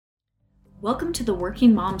Welcome to the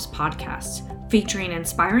Working Moms Podcast, featuring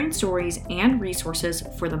inspiring stories and resources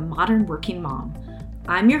for the modern working mom.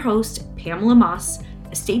 I'm your host, Pamela Moss,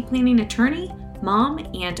 estate planning attorney, mom,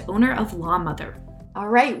 and owner of Law Mother. All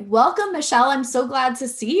right. Welcome, Michelle. I'm so glad to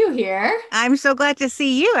see you here. I'm so glad to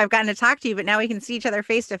see you. I've gotten to talk to you, but now we can see each other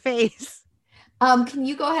face to face. Can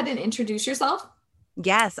you go ahead and introduce yourself?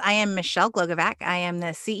 Yes, I am Michelle Glogovac. I am the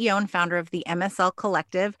CEO and founder of the MSL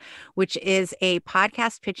Collective, which is a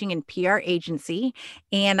podcast pitching and PR agency.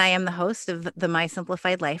 And I am the host of the My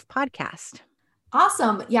Simplified Life podcast.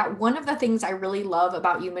 Awesome. Yeah. One of the things I really love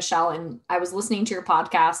about you, Michelle, and I was listening to your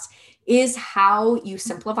podcast, is how you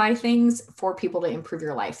simplify things for people to improve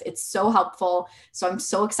your life. It's so helpful. So I'm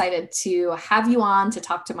so excited to have you on to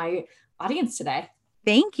talk to my audience today.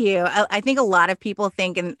 Thank you. I think a lot of people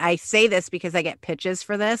think, and I say this because I get pitches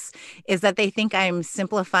for this, is that they think I'm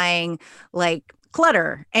simplifying like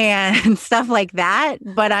clutter and stuff like that,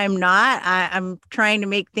 but I'm not. I'm trying to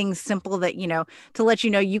make things simple that, to let you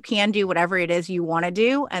know you can do whatever it is you want to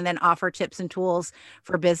do, and then offer tips and tools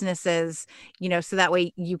for businesses, so that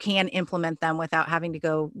way you can implement them without having to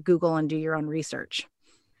go Google and do your own research.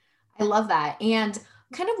 I love that. And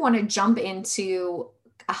kind of want to jump into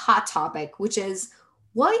a hot topic, which is,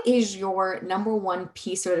 what is your number one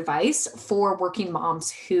piece of advice for working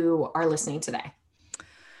moms who are listening today?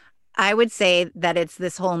 I would say that it's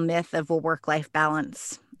this whole myth of a work-life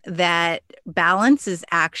balance, that balance is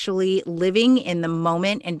actually living in the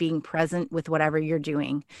moment and being present with whatever you're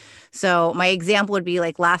doing. So my example would be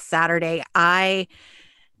like last Saturday, I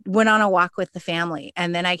went on a walk with the family,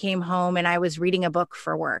 and then I came home and I was reading a book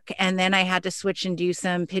for work, and then I had to switch and do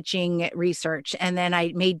some pitching research, and then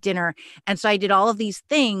I made dinner. And so I did all of these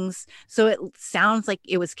things. So it sounds like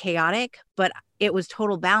it was chaotic, but it was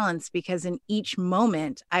total balance, because in each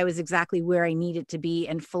moment I was exactly where I needed to be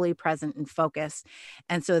and fully present and focused.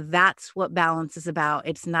 And so that's what balance is about.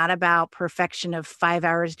 It's not about perfection of 5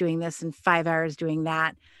 hours doing this and 5 hours doing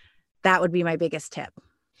that. That would be my biggest tip.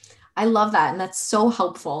 I love that. And that's so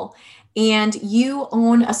helpful. And you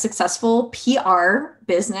own a successful PR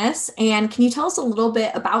business. And can you tell us a little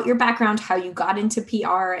bit about your background, how you got into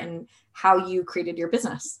PR and how you created your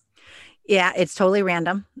business? Yeah, it's totally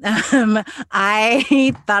random.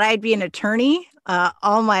 I thought I'd be an attorney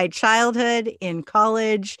all my childhood in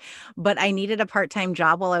college, but I needed a part-time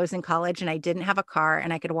job while I was in college, and I didn't have a car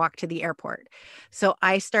and I could walk to the airport. So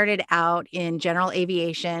I started out in general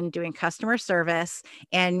aviation doing customer service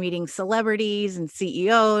and meeting celebrities and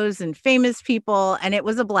CEOs and famous people, and it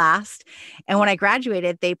was a blast. And when I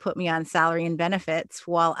graduated, they put me on salary and benefits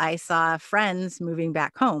while I saw friends moving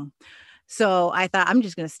back home. So I thought I'm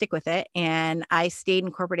just going to stick with it. And I stayed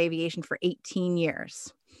in corporate aviation for 18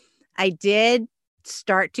 years. I did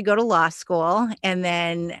start to go to law school, and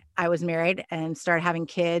then I was married and started having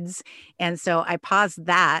kids. And so I paused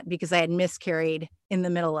that because I had miscarried in the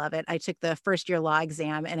middle of it. I took the first year law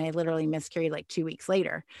exam and I literally miscarried like 2 weeks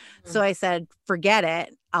later. Mm-hmm. So I said, forget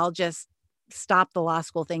it. I'll just stop the law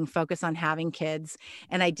school thing, focus on having kids.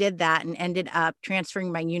 And I did that and ended up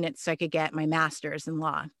transferring my units so I could get my master's in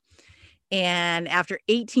law. And after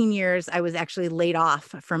 18 years, I was actually laid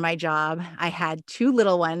off from my job. I had two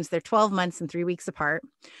little ones. They're 12 months and 3 weeks apart.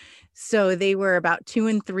 So they were about 2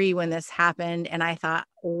 and 3 when this happened. And I thought,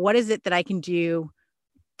 what is it that I can do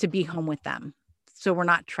to be home with them? So we're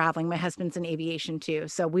not traveling. My husband's in aviation too.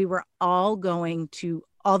 So we were all going to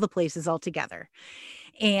all the places all together.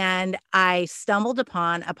 And I stumbled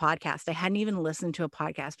upon a podcast. I hadn't even listened to a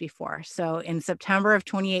podcast before. So in September of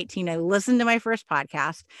 2018, I listened to my first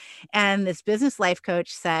podcast, and this business life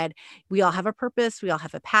coach said, we all have a purpose. We all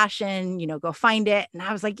have a passion, go find it. And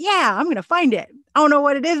I was like, yeah, I'm going to find it. I don't know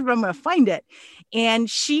what it is, but I'm going to find it. And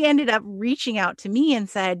she ended up reaching out to me and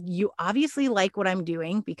said, you obviously like what I'm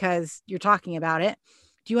doing because you're talking about it.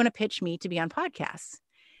 Do you want to pitch me to be on podcasts?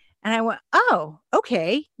 And I went, oh,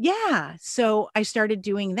 okay. Yeah. So I started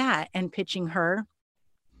doing that and pitching her.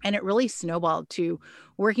 And it really snowballed to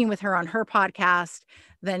working with her on her podcast,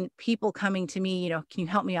 then people coming to me, can you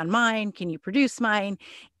help me on mine? Can you produce mine?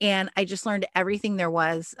 And I just learned everything there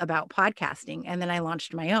was about podcasting. And then I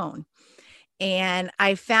launched my own. And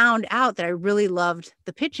I found out that I really loved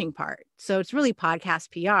the pitching part. So it's really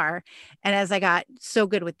podcast PR. And as I got so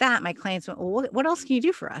good with that, my clients went, well, what else can you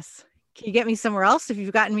do for us? Can you get me somewhere else if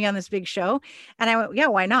you've gotten me on this big show? And I went, yeah,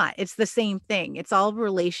 why not? It's the same thing. It's all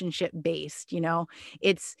relationship based,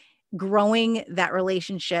 it's growing that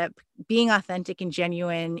relationship, being authentic and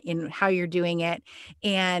genuine in how you're doing it.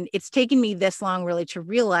 And it's taken me this long really to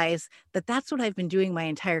realize that that's what I've been doing my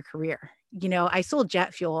entire career I sold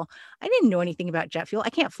jet fuel. I didn't know anything about jet fuel. I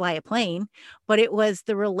can't fly a plane, but it was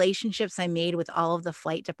the relationships I made with all of the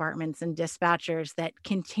flight departments and dispatchers that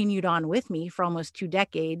continued on with me for almost 2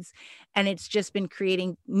 decades. And it's just been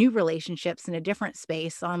creating new relationships in a different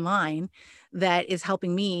space online that is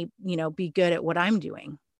helping me, be good at what I'm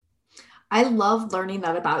doing. I love learning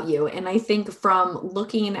that about you. And I think from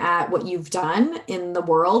looking at what you've done in the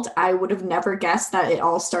world, I would have never guessed that it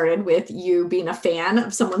all started with you being a fan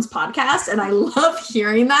of someone's podcast. And I love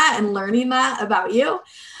hearing that and learning that about you.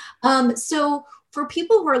 So for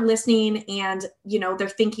people who are listening and, they're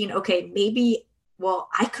thinking, okay, maybe, well,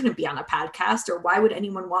 I couldn't be on a podcast, or why would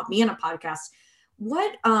anyone want me on a podcast?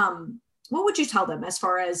 What would you tell them as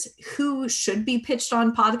far as who should be pitched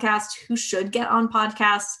on podcasts, who should get on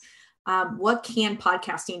podcasts? What can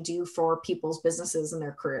podcasting do for people's businesses and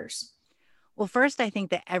their careers? Well, first, I think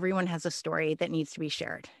that everyone has a story that needs to be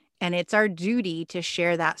shared. And it's our duty to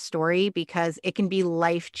share that story because it can be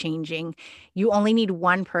life-changing. You only need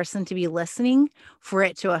one person to be listening for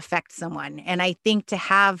it to affect someone. And I think to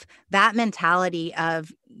have that mentality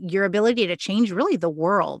of your ability to change really the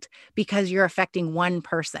world because you're affecting one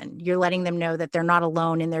person, you're letting them know that they're not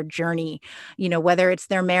alone in their journey, whether it's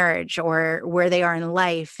their marriage or where they are in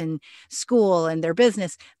life and school and their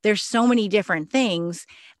business. There's so many different things.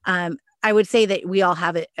 I would say that we all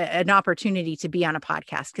have an opportunity to be on a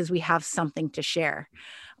podcast because we have something to share.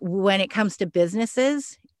 When it comes to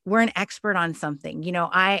businesses, we're an expert on something.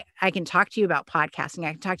 I can talk to you about podcasting.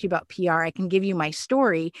 I can talk to you about PR. I can give you my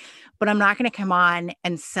story, but I'm not going to come on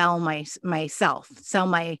and sell myself, sell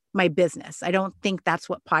my business. I don't think that's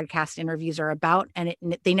what podcast interviews are about, and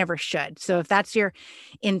they never should. So if that's your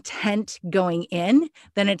intent going in,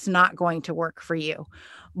 then it's not going to work for you.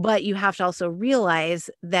 But you have to also realize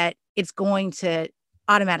that it's going to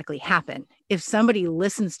automatically happen. If somebody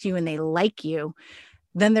listens to you and they like you,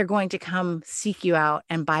 then they're going to come seek you out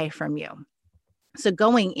and buy from you. So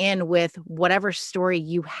going in with whatever story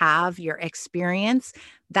you have, your experience,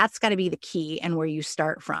 that's got to be the key and where you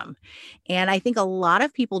start from. And I think a lot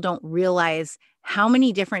of people don't realize how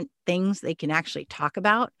many different things they can actually talk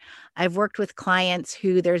about. I've worked with clients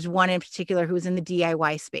there's one in particular who was in the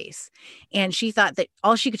DIY space, and she thought that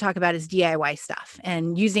all she could talk about is DIY stuff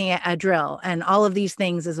and using a drill and all of these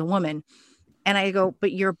things as a woman. And I go,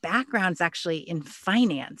 but your background's actually in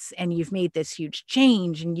finance and you've made this huge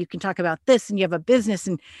change and you can talk about this and you have a business.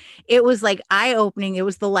 And it was like eye-opening. It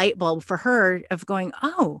was the light bulb for her of going,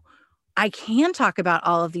 oh, I can talk about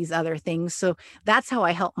all of these other things. So that's how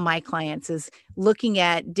I help my clients, is looking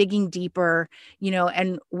at digging deeper,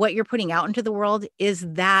 and what you're putting out into the world, is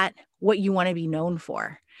that what you want to be known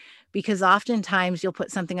for? Because oftentimes you'll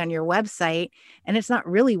put something on your website and it's not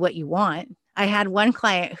really what you want. I had one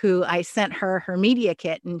client who I sent her media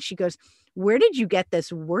kit and she goes, where did you get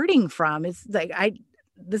this wording from? It's like,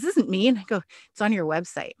 this isn't me. And I go, it's on your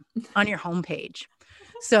website, on your homepage.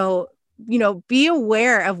 So, be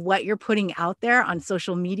aware of what you're putting out there on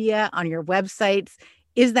social media, on your websites.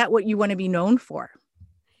 Is that what you want to be known for?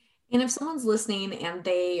 And if someone's listening and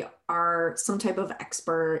they are some type of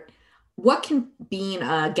expert, what can being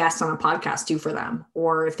a guest on a podcast do for them?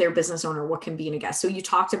 Or if they're a business owner, what can being a guest? So you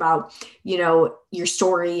talked about, your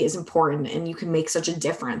story is important and you can make such a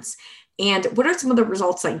difference. And what are some of the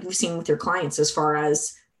results that you've seen with your clients as far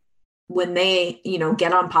as when they,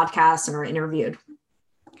 get on podcasts and are interviewed?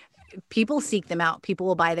 People seek them out. People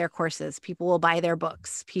will buy their courses. People will buy their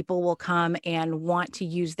books. People will come and want to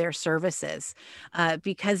use their services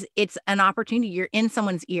because it's an opportunity. You're in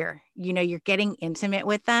someone's ear. You're getting intimate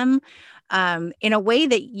with them in a way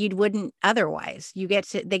that you wouldn't otherwise.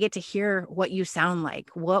 They get to hear what you sound like.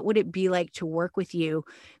 What would it be like to work with you?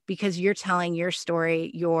 Because you're telling your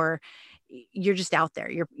story. You're just out there.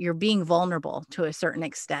 You're being vulnerable to a certain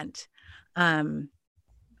extent.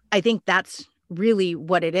 I think that's really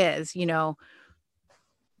what it is.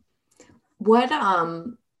 What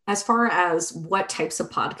as far as what types of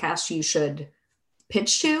podcasts you should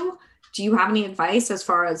pitch to, do you have any advice as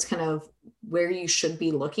far as kind of where you should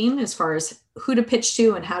be looking as far as who to pitch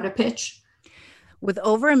to and how to pitch? With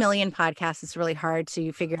over 1 million podcasts, it's really hard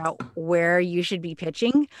to figure out where you should be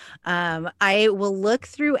pitching. I will look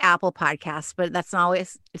through Apple Podcasts, but it's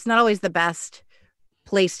not always the best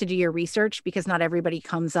place to do your research because not everybody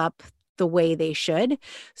comes up the way they should.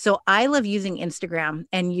 So I love using Instagram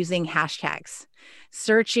and using hashtags,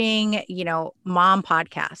 searching, mom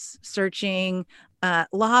podcasts, searching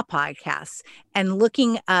law podcasts, and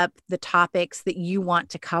looking up the topics that you want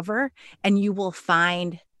to cover, and you will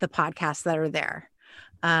find the podcasts that are there.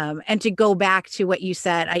 And to go back to what you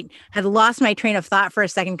said, I had lost my train of thought for a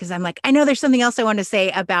second because I'm like, I know there's something else I want to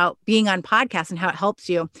say about being on podcasts and how it helps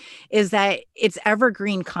you, is that it's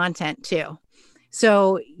evergreen content too.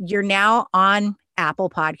 So you're now on Apple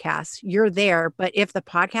Podcasts, you're there, but if the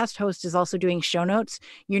podcast host is also doing show notes,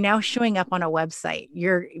 you're now showing up on a website.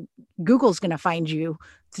 Google's going to find you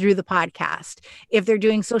through the podcast. If they're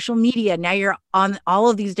doing social media, now you're on all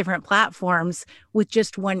of these different platforms with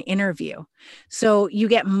just one interview. So you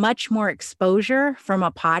get much more exposure from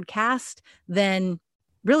a podcast than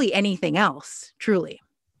really anything else, truly.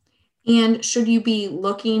 And should you be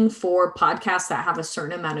looking for podcasts that have a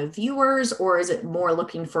certain amount of viewers, or is it more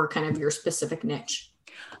looking for kind of your specific niche?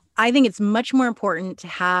 I think it's much more important to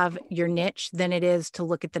have your niche than it is to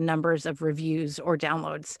look at the numbers of reviews or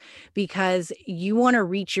downloads, because you want to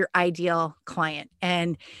reach your ideal client.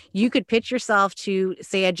 And you could pitch yourself to,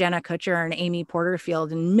 say, a Jenna Kutcher or an Amy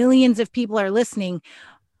Porterfield, and millions of people are listening,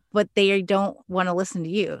 but they don't want to listen to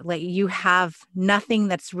you. Like, you have nothing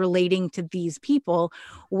that's relating to these people.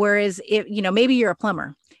 Whereas if, maybe you're a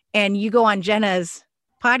plumber and you go on Jenna's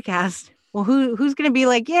podcast, well, who's going to be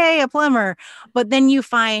like, yay, a plumber? But then you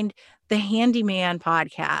find the handyman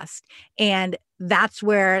podcast, and that's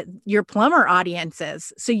where your plumber audience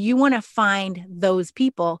is. So you want to find those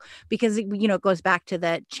people, because, it goes back to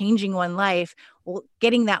the changing one life. Well,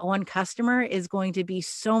 getting that one customer is going to be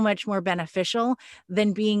so much more beneficial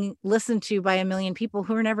than being listened to by a million people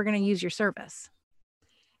who are never going to use your service.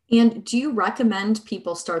 And do you recommend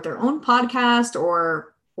people start their own podcast or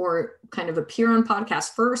kind of appear on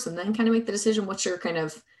podcasts first and then kind of make the decision? What's your kind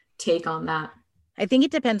of take on that? I think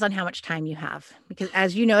it depends on how much time you have, because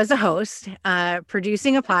as you know, as a host,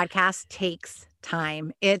 producing a podcast takes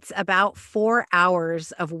time. It's about 4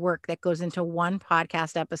 hours of work that goes into one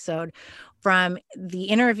podcast episode, from the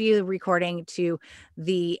interview recording to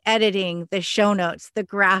the editing, the show notes, the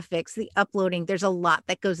graphics, the uploading. There's a lot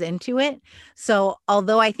that goes into it. So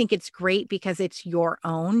although I think it's great because it's your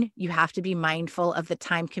own, you have to be mindful of the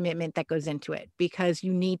time commitment that goes into it, because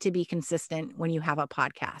you need to be consistent when you have a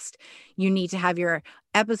podcast. You need to have your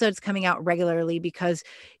episodes coming out regularly because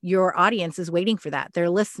your audience is waiting for that. They're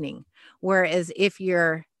listening. Whereas if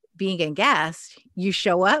you're being a guest, you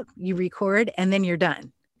show up, you record, and then you're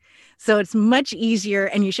done. So it's much easier,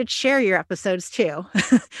 and you should share your episodes too,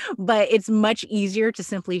 but it's much easier to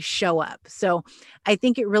simply show up. So I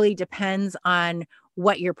think it really depends on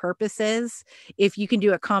what your purpose is. If you can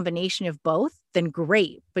do a combination of both, then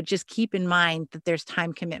great, but just keep in mind that there's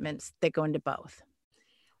time commitments that go into both.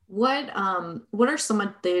 What are some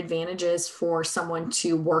of the advantages for someone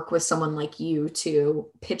to work with someone like you to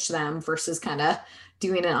pitch them versus kind of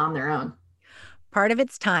doing it on their own? Part of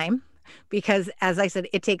it's time, because as I said,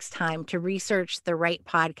 it takes time to research the right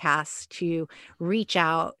podcasts, to reach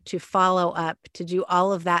out, to follow up, to do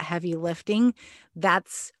all of that heavy lifting.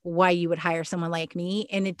 That's why you would hire someone like me,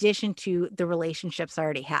 in addition to the relationships I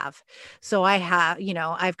already have. So I have,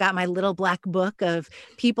 I've got my little black book of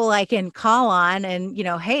people I can call on and,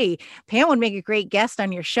 hey, Pam would make a great guest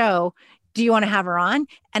on your show. Do you want to have her on?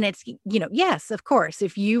 And it's, yes, of course.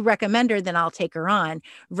 If you recommend her, then I'll take her on,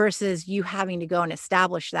 versus you having to go and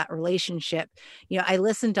establish that relationship. I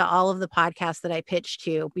listen to all of the podcasts that I pitch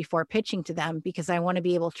to before pitching to them, because I want to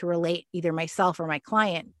be able to relate either myself or my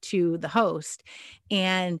client to the host.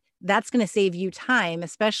 And that's going to save you time,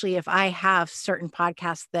 especially if I have certain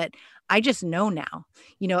podcasts that I just know now.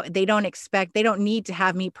 They don't need to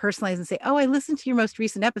have me personalize and say, oh, I listened to your most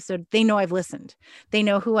recent episode. They know I've listened. They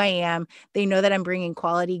know who I am. They know that I'm bringing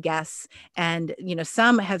quality guests. And,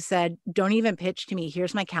 some have said, don't even pitch to me.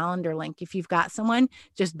 Here's my calendar link. If you've got someone,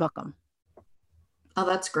 just book them. Oh,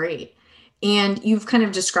 that's great. And you've kind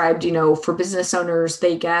of described, for business owners,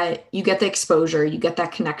 you get the exposure, you get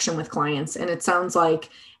that connection with clients. And it sounds like,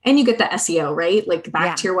 and you get the SEO, right? Like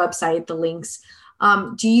back to your website, the links.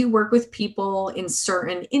 Do you work with people in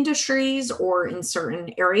certain industries or in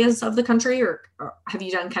certain areas of the country, or have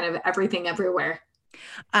you done kind of everything everywhere?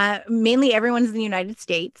 Mainly everyone's in the United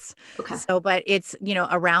States. Okay. So, but it's,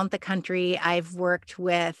 around the country. I've worked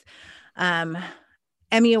with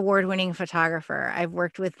Emmy award-winning photographer. I've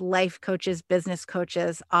worked with life coaches, business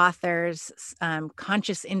coaches, authors,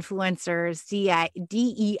 conscious influencers,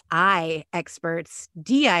 DEI experts,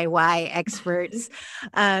 DIY experts.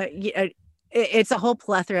 It's a whole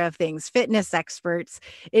plethora of things, fitness experts.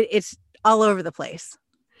 It's all over the place.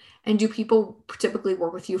 And do people typically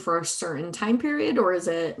work with you for a certain time period, or is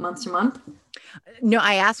it month to month? No,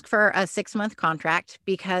 I ask for a 6-month contract,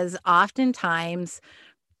 because oftentimes,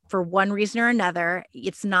 for one reason or another,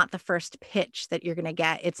 it's not the first pitch that you're going to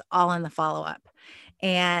get. It's all in the follow-up.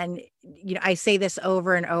 And, I say this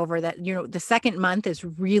over and over that, the second month is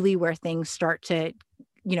really where things start to,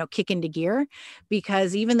 kick into gear,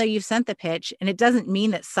 because even though you've sent the pitch, and it doesn't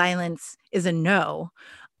mean that silence is a no,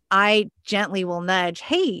 I gently will nudge,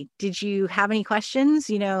 hey, did you have any questions?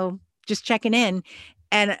 Just checking in.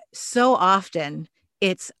 And so often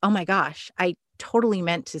it's, oh my gosh, I totally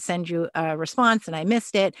meant to send you a response and I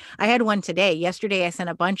missed it. I had one today. Yesterday, I sent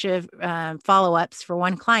a bunch of follow-ups for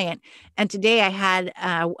one client. And today I had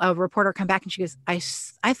a reporter come back and she goes,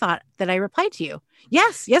 I thought that I replied to you.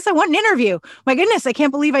 Yes, I want an interview. My goodness, I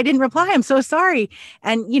can't believe I didn't reply. I'm so sorry.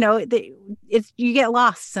 And, you get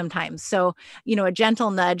lost sometimes. So, a gentle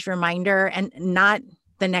nudge reminder, and not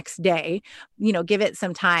the next day, give it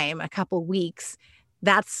some time, a couple weeks.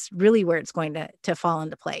 That's really where it's going to fall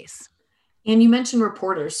into place. And you mentioned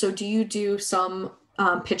reporters. So do you do some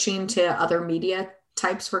pitching to other media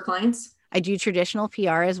types for clients? I do traditional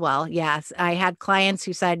PR as well. Yes. I had clients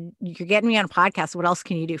who said, you're getting me on a podcast. What else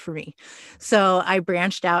can you do for me? So I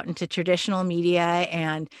branched out into traditional media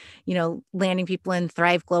and, landing people in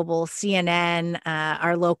Thrive Global, CNN,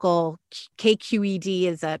 our local KQED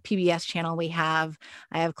is a PBS channel we have.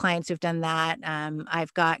 I have clients who've done that.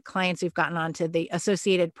 I've got clients who've gotten onto the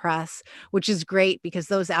Associated Press, which is great because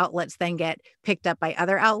those outlets then get picked up by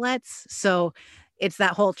other outlets. So it's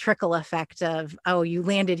that whole trickle effect of, oh, you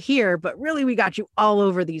landed here, but really we got you all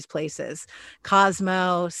over these places.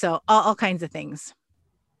 Cosmo, so all kinds of things.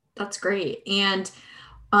 That's great. And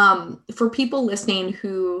for people listening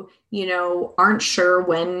who, aren't sure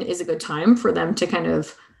when is a good time for them to kind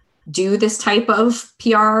of do this type of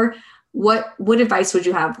PR, what advice would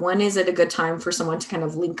you have? When is it a good time for someone to kind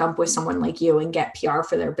of link up with someone like you and get PR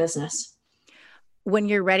for their business? When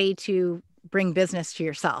you're ready to bring business to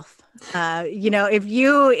yourself.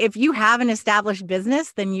 If you have an established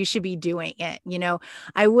business, then you should be doing it.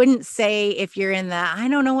 I wouldn't say if you're in the, I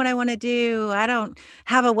don't know what I want to do, I don't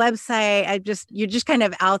have a website, you're just kind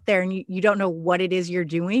of out there and you don't know what it is you're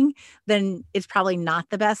doing, then it's probably not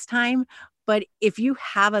the best time. But if you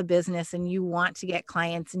have a business and you want to get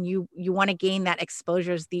clients and you want to gain that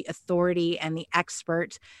exposure as the authority and the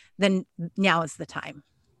expert, then now is the time.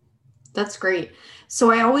 That's great.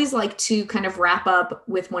 So I always like to kind of wrap up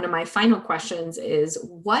with one of my final questions is,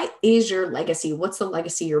 what is your legacy? What's the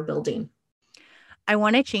legacy you're building? I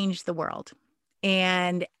want to change the world.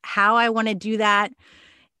 And how I want to do that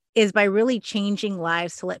is by really changing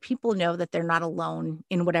lives to let people know that they're not alone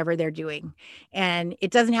in whatever they're doing. And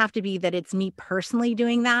it doesn't have to be that it's me personally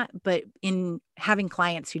doing that, but in having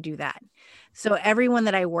clients who do that. So everyone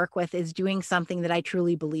that I work with is doing something that I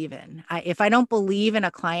truly believe in. If I don't believe in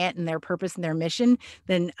a client and their purpose and their mission,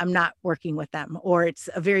 then I'm not working with them, or it's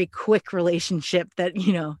a very quick relationship that,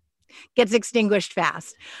 gets extinguished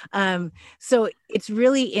fast. So it's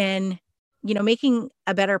really in, making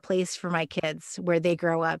a better place for my kids where they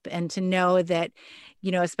grow up, and to know that,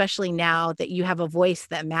 especially now that you have a voice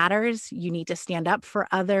that matters, you need to stand up for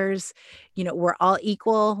others. We're all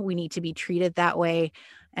equal. We need to be treated that way.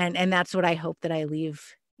 And that's what I hope that I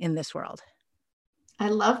leave in this world. I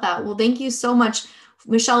love that. Well, thank you so much.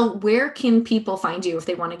 Michelle, where can people find you if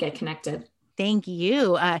they want to get connected? Thank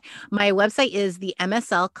you. My website is the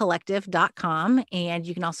mslcollective.com, and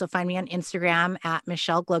you can also find me on Instagram at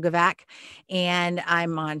Michelle Glogovac, and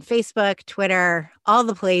I'm on Facebook, Twitter, all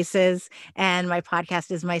the places. And my podcast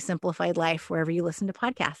is My Simplified Life, wherever you listen to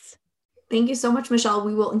podcasts. Thank you so much, Michelle.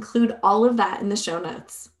 We will include all of that in the show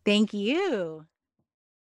notes. Thank you.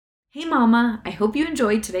 Hey, Mama. I hope you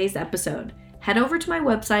enjoyed today's episode. Head over to my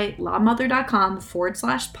website,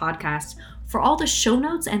 lawmother.com/podcast for all the show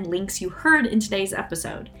notes and links you heard in today's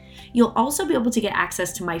episode. You'll also be able to get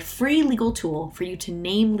access to my free legal tool for you to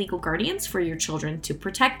name legal guardians for your children to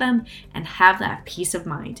protect them and have that peace of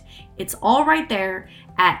mind. It's all right there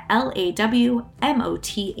at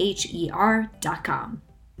lawmother.com.